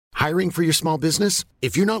Hiring for your small business?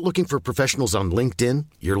 If you're not looking for professionals on LinkedIn,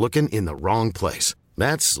 you're looking in the wrong place.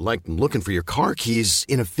 That's like looking for your car keys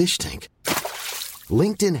in a fish tank.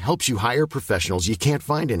 LinkedIn helps you hire professionals you can't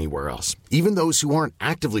find anywhere else, even those who aren't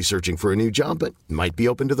actively searching for a new job but might be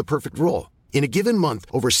open to the perfect role. In a given month,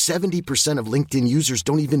 over 70% of LinkedIn users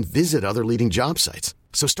don't even visit other leading job sites.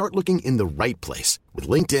 So start looking in the right place. With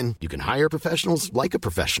LinkedIn, you can hire professionals like a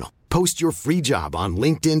professional. Post your free job on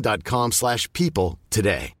linkedin.com/people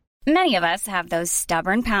today. Many of us have those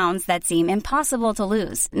stubborn pounds that seem impossible to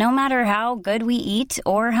lose, no matter how good we eat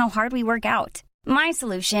or how hard we work out. My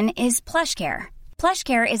solution is PlushCare.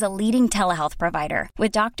 PlushCare is a leading telehealth provider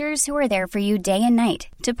with doctors who are there for you day and night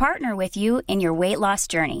to partner with you in your weight loss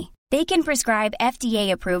journey. They can prescribe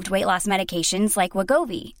FDA-approved weight loss medications like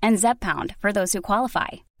Wegovy and Zepbound for those who qualify.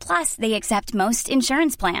 Plus, they accept most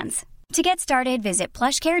insurance plans. To get started, visit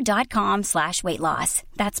plushcare.com/weightloss.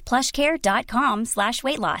 That's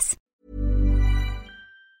plushcare.com/weightloss.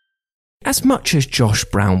 As much as Josh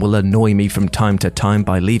Brown will annoy me from time to time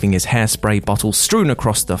by leaving his hairspray bottle strewn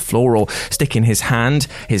across the floor or sticking his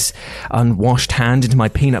unwashed hand into my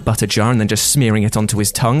peanut butter jar and then just smearing it onto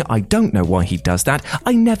his tongue, I don't know why he does that.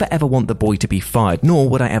 I never ever want the boy to be fired, nor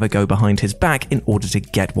would I ever go behind his back in order to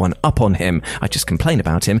get one up on him. I just complain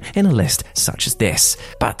about him in a list such as this.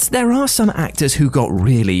 But there are some actors who got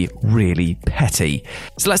really, really petty.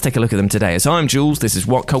 So let's take a look at them today. As I'm Jules, this is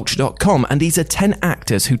WhatCulture.com, and these are 10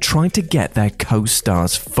 actors who tried to get their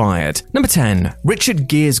co-stars fired. Number 10. Richard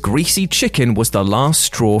Gere's greasy chicken was the last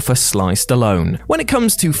straw for Sly Stallone. When it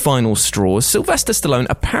comes to final straws, Sylvester Stallone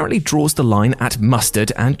apparently draws the line at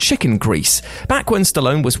mustard and chicken grease. Back when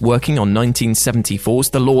Stallone was working on 1974's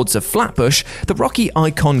The Lords of Flatbush, the Rocky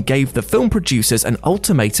icon gave the film producers an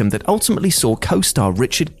ultimatum that ultimately saw co-star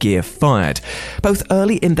Richard Gere fired. Both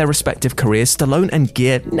early in their respective careers, Stallone and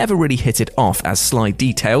Gere never really hit it off, as Sly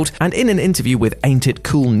detailed, and in an interview with Ain't It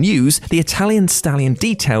Cool News, the Italian stallion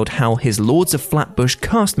detailed how his Lords of Flatbush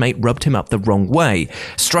castmate rubbed him up the wrong way,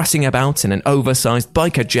 strutting about in an oversized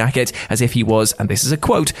biker jacket as if he was, and this is a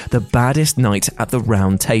quote, the baddest knight at the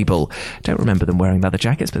round table. Don't remember them wearing leather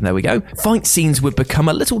jackets, but there we go. Fight scenes would become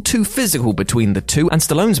a little too physical between the two, and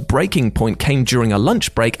Stallone's breaking point came during a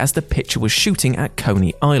lunch break as the picture was shooting at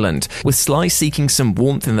Coney Island. With Sly seeking some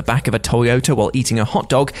warmth in the back of a Toyota while eating a hot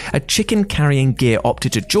dog, a chicken-carrying Gere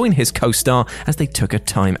opted to join his co-star as they took a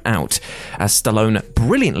time out. As Stallone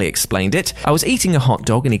brilliantly explained it, I was eating a hot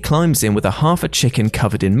dog and he climbs in with a half a chicken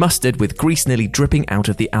covered in mustard with grease nearly dripping out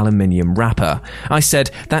of the aluminium wrapper. I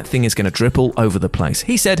said, that thing is going to drip all over the place.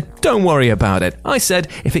 He said, don't worry about it. I said,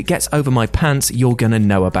 if it gets over my pants, you're going to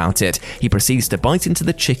know about it. He proceeds to bite into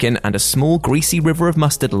the chicken and a small greasy river of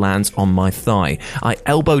mustard lands on my thigh. I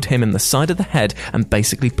elbowed him in the side of the head and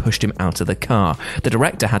basically pushed him out of the car. The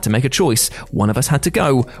director had to make a choice. One of us had to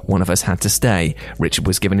go, one of us had to stay. Richard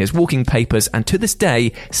was given his walking papers and to this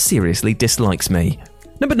day seriously dislikes me.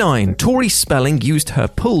 Number 9. Tori Spelling used her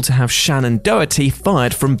pull to have Shannon Doherty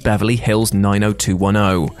fired from Beverly Hills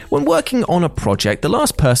 90210. When working on a project, the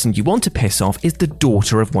last person you want to piss off is the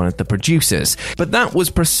daughter of one of the producers. But that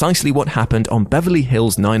was precisely what happened on Beverly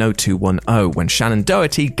Hills 90210 when Shannon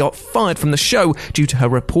Doherty got fired from the show due to her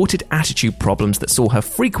reported attitude problems that saw her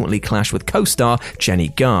frequently clash with co-star Jenny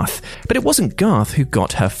Garth. But it wasn't Garth who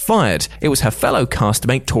got her fired. It was her fellow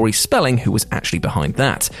castmate Tori Spelling who was actually behind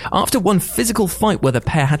that. After one physical fight where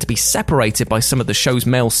the pair had to be separated by some of the show's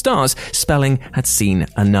male stars, Spelling had seen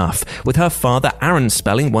enough. With her father, Aaron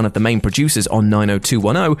Spelling, one of the main producers on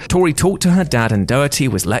 90210, Tori talked to her dad and Doherty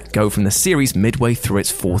was let go from the series midway through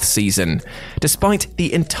its 4th season. Despite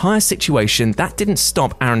the entire situation, that didn't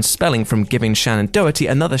stop Aaron Spelling from giving Shannon Doherty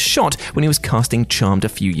another shot when he was casting Charmed a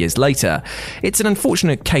few years later. It's an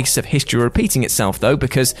unfortunate case of history repeating itself though,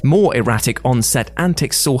 because more erratic on-set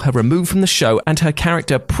antics saw her removed from the show and her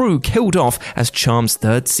character Prue killed off as Charmed's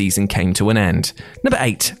 3rd season came to an end. Number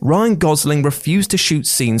 8. Ryan Gosling refused to shoot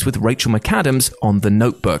scenes with Rachel McAdams on The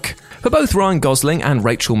Notebook. For both Ryan Gosling and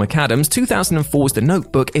Rachel McAdams, 2004's The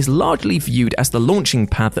Notebook is largely viewed as the launching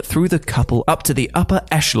pad that threw the couple up to the upper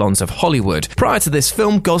echelons of Hollywood. Prior to this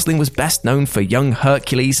film, Gosling was best known for young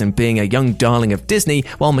Hercules and being a young darling of Disney,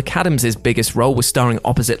 while McAdams' biggest role was starring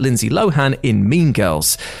opposite Lindsay Lohan in Mean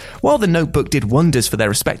Girls. While The Notebook did wonders for their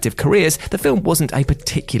respective careers, the film wasn't a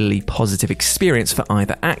particularly positive experience for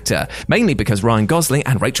either actor, mainly because Ryan Gosling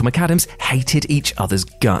and Rachel McAdams hated each other's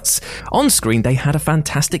guts. On screen, they had a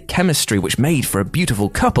fantastic chemistry which made for a beautiful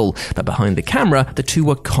couple, but behind the camera, the two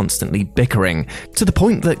were constantly bickering, to the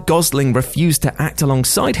point that Gosling refused to act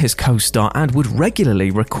alongside his co-star and would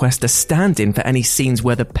regularly request a stand-in for any scenes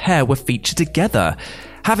where the pair were featured together.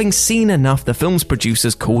 Having seen enough, the film's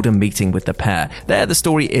producers called a meeting with the pair. There, the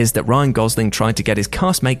story is that Ryan Gosling tried to get his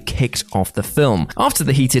castmate kicked off the film. After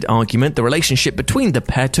the heated argument, the relationship between the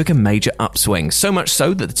pair took a major upswing, so much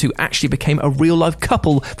so that the two actually became a real-life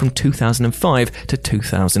couple from 2005 to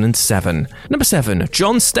 2007. Number 7.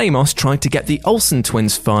 John Stamos tried to get the Olsen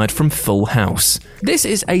twins fired from Full House. This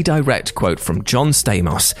is a direct quote from John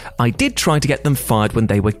Stamos. "I did try to get them fired when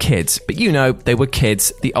they were kids, but you know, they were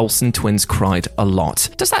kids. The Olsen twins cried a lot."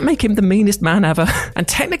 Does that make him the meanest man ever? And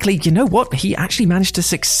technically, you know what? He actually managed to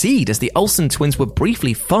succeed, as the Olsen twins were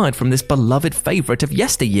briefly fired from this beloved favourite of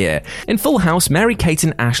yesteryear. In Full House, Mary-Kate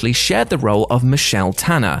and Ashley shared the role of Michelle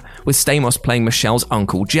Tanner, with Stamos playing Michelle's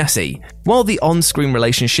uncle Jesse. While the on-screen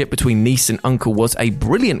relationship between niece and uncle was a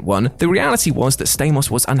brilliant one, the reality was that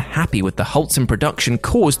Stamos was unhappy with the halts in production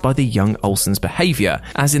caused by the young Olsen's behaviour,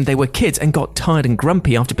 as in they were kids and got tired and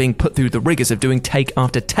grumpy after being put through the rigours of doing take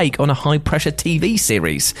after take on a high-pressure TV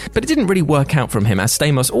series. But it didn't really work out from him, as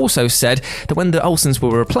Stamos also said that when the Olsens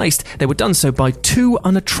were replaced, they were done so by two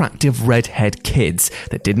unattractive redhead kids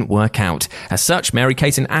that didn't work out. As such,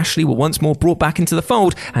 Mary-Kate and Ashley were once more brought back into the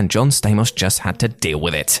fold, and John Stamos just had to deal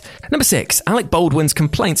with it. Number 6. Alec Baldwin's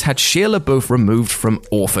complaints had Shia LaBeouf removed from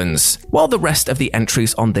Orphans. While the rest of the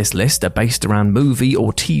entries on this list are based around movie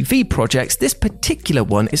or TV projects, this particular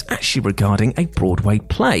one is actually regarding a Broadway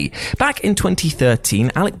play. Back in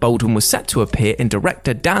 2013, Alec Baldwin was set to appear in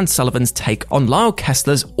director Dan Sullivan's take on Lyle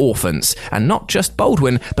Kessler's Orphans, and not just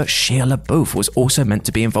Baldwin, but Shia LaBeouf was also meant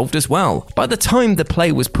to be involved as well. By the time the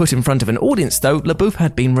play was put in front of an audience though, LaBeouf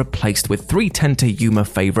had been replaced with 3:10 to Yuma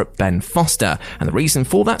favourite Ben Foster, and the reason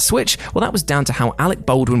for that switch? Well, that was down to how Alec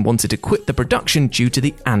Baldwin wanted to quit the production due to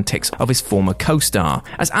the antics of his former co-star.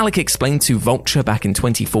 As Alec explained to Vulture back in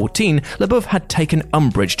 2014, LaBeouf had taken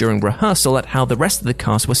umbrage during rehearsal at how the rest of the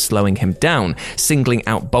cast was slowing him down. Singling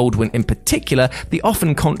out Baldwin in particular, the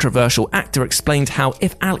often controversial actor explained how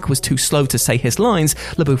if Alec was too slow to say his lines,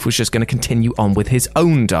 LaBeouf was just going to continue on with his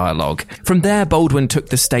own dialogue. From there, Baldwin took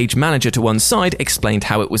the stage manager to one side, explained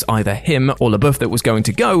how it was either him or LaBeouf that was going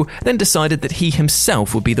to go, then decided that he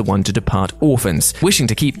himself would be the one to depart Orphans. Wishing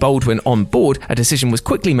to keep Baldwin on board, a decision was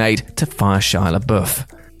quickly made to fire Shia LaBeouf.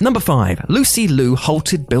 Number 5. Lucy Liu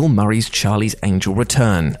halted Bill Murray's Charlie's Angel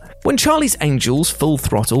return. When Charlie's Angels Full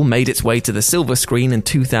Throttle made its way to the silver screen in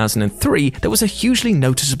 2003, there was a hugely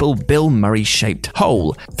noticeable Bill Murray-shaped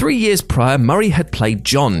hole. 3 years prior, Murray had played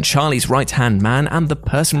John, Charlie's right-hand man and the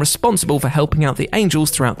person responsible for helping out the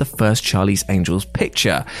Angels throughout the first Charlie's Angels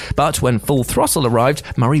picture. But when Full Throttle arrived,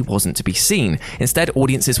 Murray wasn't to be seen. Instead,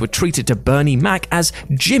 audiences were treated to Bernie Mac as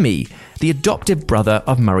Jimmy, the adopted brother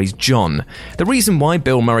of Murray's John. The reason why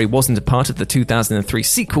Bill Murray wasn't a part of the 2003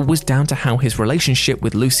 sequel was down to how his relationship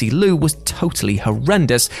with Lucy Liu was totally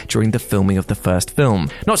horrendous during the filming of the first film.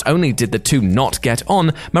 Not only did the two not get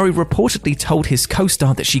on, Murray reportedly told his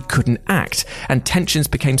co-star that she couldn't act, and tensions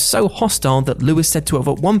became so hostile that Liu is said to have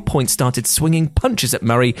at one point started swinging punches at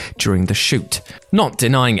Murray during the shoot. Not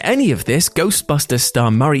denying any of this, Ghostbusters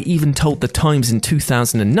star Murray even told The Times in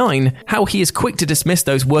 2009 how he is quick to dismiss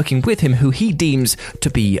those working with him who he deems to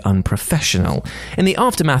be unprofessional. In the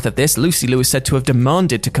aftermath of this, Lucy Liu is said to have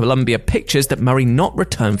demanded to Columbia Pictures that Murray not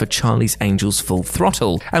return for Charlie's Angels Full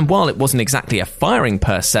Throttle, and while it wasn't exactly a firing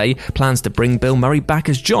per se, plans to bring Bill Murray back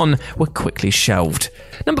as John were quickly shelved.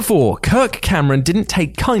 Number 4. Kirk Cameron didn't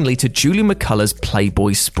take kindly to Julie McCullough's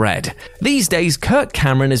Playboy spread. These days, Kirk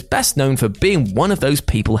Cameron is best known for being one of those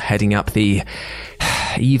people heading up the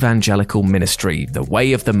evangelical ministry, the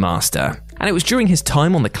way of the master. And it was during his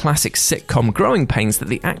time on the classic sitcom Growing Pains that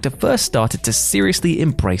the actor first started to seriously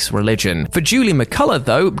embrace religion. For Julie McCullough,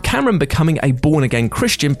 though, Cameron becoming a born-again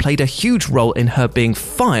Christian played a huge role in her being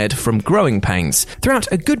fired from Growing Pains.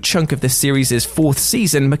 Throughout a good chunk of the series' 4th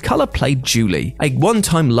season, McCullough played Julie, a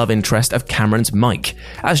one-time love interest of Cameron's Mike.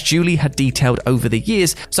 As Julie had detailed over the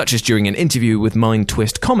years, such as during an interview with Mind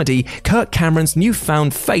Twist Comedy, Kirk Cameron's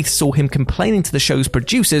newfound faith saw him complaining to the show's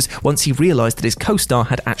producers once he realised that his co-star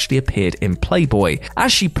had actually appeared in Playboy.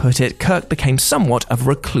 As she put it, Kirk became somewhat of a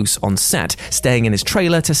recluse on set, staying in his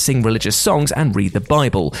trailer to sing religious songs and read the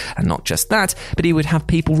Bible. And not just that, but he would have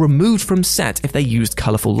people removed from set if they used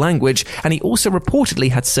colourful language, and he also reportedly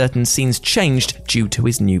had certain scenes changed due to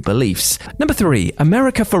his new beliefs. Number 3.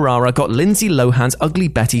 America Ferrera got Lindsay Lohan's Ugly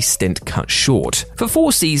Betty stint cut short. For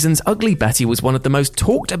 4 seasons, Ugly Betty was one of the most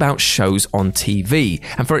talked about shows on TV,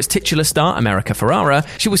 and for its titular star, America Ferrera,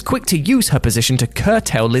 she was quick to use her position to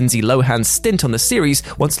curtail Lindsay Lohan's Lohan's stint on the series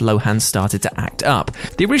once Lohan started to act up.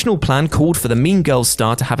 The original plan called for the Mean Girls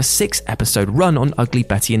star to have a 6-episode run on Ugly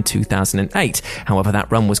Betty in 2008. However,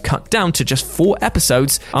 that run was cut down to just 4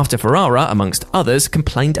 episodes after Ferrara, amongst others,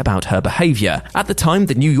 complained about her behaviour. At the time,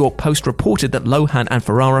 the New York Post reported that Lohan and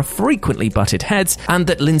Ferrara frequently butted heads and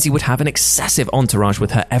that Lindsay would have an excessive entourage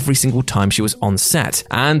with her every single time she was on set,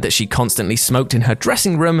 and that she constantly smoked in her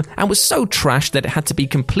dressing room and was so trashed that it had to be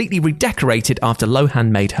completely redecorated after Lohan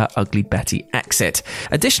made her Ugly Betty exit.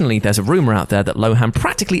 Additionally, there's a rumour out there that Lohan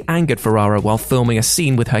practically angered Ferrara while filming a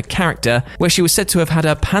scene with her character, where she was said to have had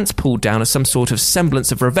her pants pulled down as some sort of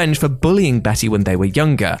semblance of revenge for bullying Betty when they were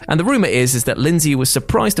younger. And the rumour is that Lindsay was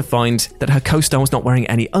surprised to find that her co-star was not wearing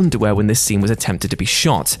any underwear when this scene was attempted to be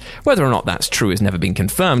shot. Whether or not that's true has never been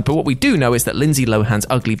confirmed, but what we do know is that Lindsay Lohan's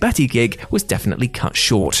Ugly Betty gig was definitely cut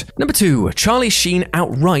short. Number 2, Charlie Sheen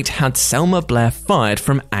outright had Selma Blair fired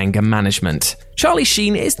from anger management. Charlie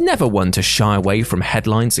Sheen is never one to shy away from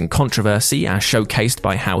headlines and controversy, as showcased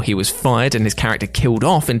by how he was fired and his character killed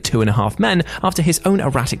off in 2.5 Men after his own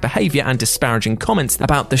erratic behaviour and disparaging comments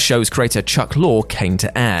about the show's creator Chuck Lorre came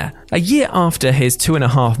to air. A year after his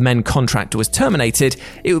 2.5 Men contract was terminated,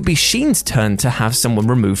 it would be Sheen's turn to have someone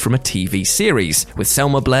removed from a TV series, with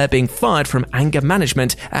Selma Blair being fired from anger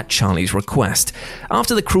management at Charlie's request.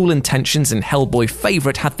 After the Cruel Intentions and Hellboy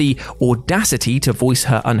favourite had the audacity to voice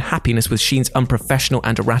her unhappiness with Sheen's unprofessional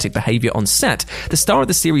and erratic behaviour on set, the star of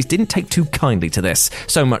the series didn't take too kindly to this,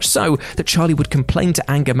 so much so that Charlie would complain to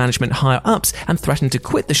anger management higher-ups and threaten to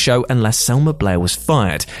quit the show unless Selma Blair was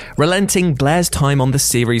fired. Relenting, Blair's time on the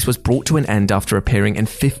series was brought to an end after appearing in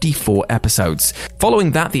 54 episodes.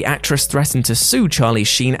 Following that, the actress threatened to sue Charlie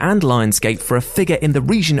Sheen and Lionsgate for a figure in the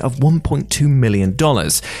region of $1.2 million,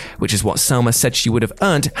 which is what Selma said she would have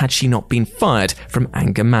earned had she not been fired from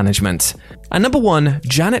anger management. And number 1,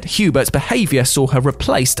 Janet Hubert's behaviour saw her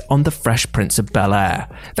replaced on The Fresh Prince of Bel-Air.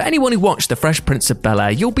 For anyone who watched The Fresh Prince of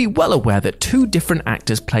Bel-Air, you'll be well aware that 2 different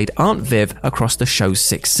actors played Aunt Viv across the show's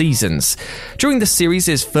 6 seasons. During the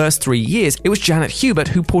series' first 3 years, it was Janet Hubert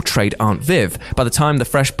who portrayed Aunt Viv. By the time The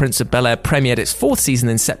Fresh Prince of Bel-Air premiered its 4th season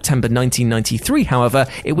in September 1993, however,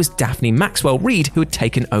 it was Daphne Maxwell Reid who had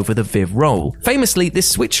taken over the Viv role. Famously,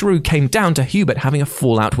 this switcheroo came down to Hubert having a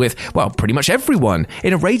fallout with, well, pretty much everyone.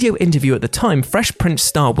 In a radio interview at the time, Fresh Prince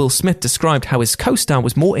star Will Smith described how his co-star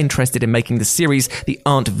was more interested in making the series the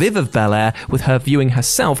Aunt Viv of Bel-Air, with her viewing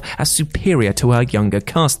herself as superior to her younger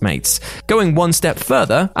castmates. Going one step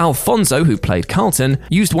further, Alfonso, who played Carlton,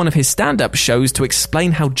 used one of his stand-up shows to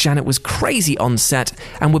explain how Janet was crazy on set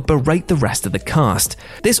and would berate the rest of the cast.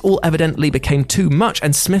 This all evidently became too much,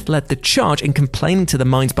 and Smith led the charge in complaining to the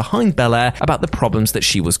minds behind Bel-Air about the problems that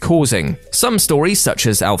she was causing. Some stories, such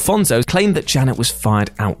as Alfonso's, claim that Janet was fired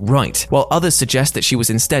outright, while others suggest that she was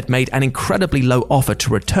instead made an incredibly low offer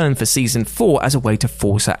to return for season 4 as a way to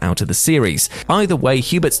force her out of the series. Either way,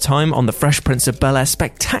 Hubert's time on The Fresh Prince of Bel-Air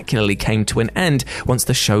spectacularly came to an end once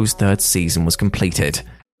the show's 3rd season was completed.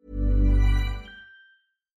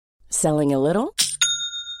 Selling a little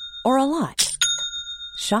or a lot?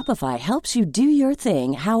 Shopify helps you do your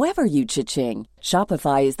thing however you cha-ching.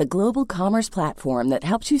 Shopify is the global commerce platform that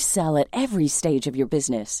helps you sell at every stage of your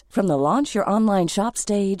business. From the launch your online shop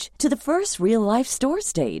stage to the first real-life store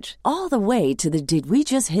stage, all the way to the did we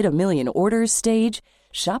just hit a million orders stage.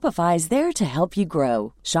 Shopify is there to help you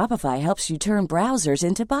grow. Shopify helps you turn browsers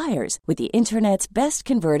into buyers with the internet's best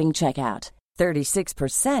converting checkout.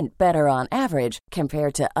 36% better on average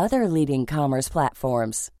compared to other leading commerce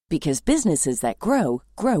platforms. Because businesses that grow,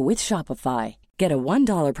 grow with Shopify. Get a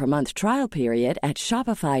 $1 per month trial period at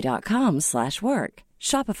shopify.com/work.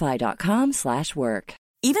 Shopify.com/work.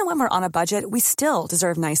 Even when we're on a budget, we still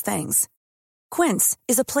deserve nice things. Quince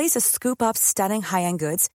is a place to scoop up stunning high-end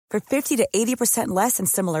goods for 50 to 80% less than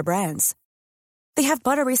similar brands. They have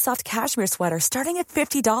buttery soft cashmere sweaters starting at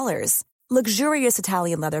 $50, luxurious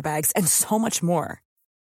Italian leather bags, and so much more.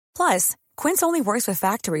 Plus, Quince only works with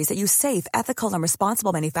factories that use safe, ethical, and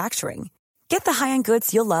responsible manufacturing. Get the high-end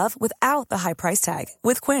goods you'll love without the high price tag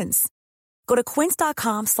with Quince. Go to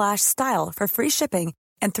quince.com/style for free shipping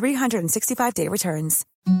and 365-day returns.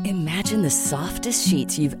 Imagine the softest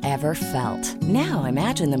sheets you've ever felt. Now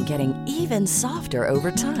imagine them getting even softer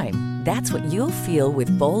over time. That's what you'll feel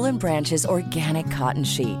with Boll & Branch's organic cotton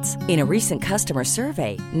sheets. In a recent customer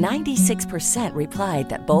survey, 96% replied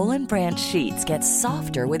that Boll & Branch sheets get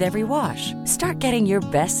softer with every wash. Start getting your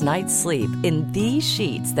best night's sleep in these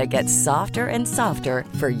sheets that get softer and softer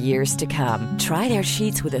for years to come. Try their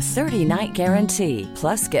sheets with a 30-night guarantee.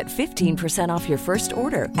 Plus, get 15% off your first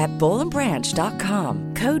order at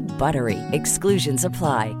bollandbranch.com. Code BUTTERY. Exclusions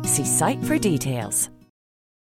apply. See site for details.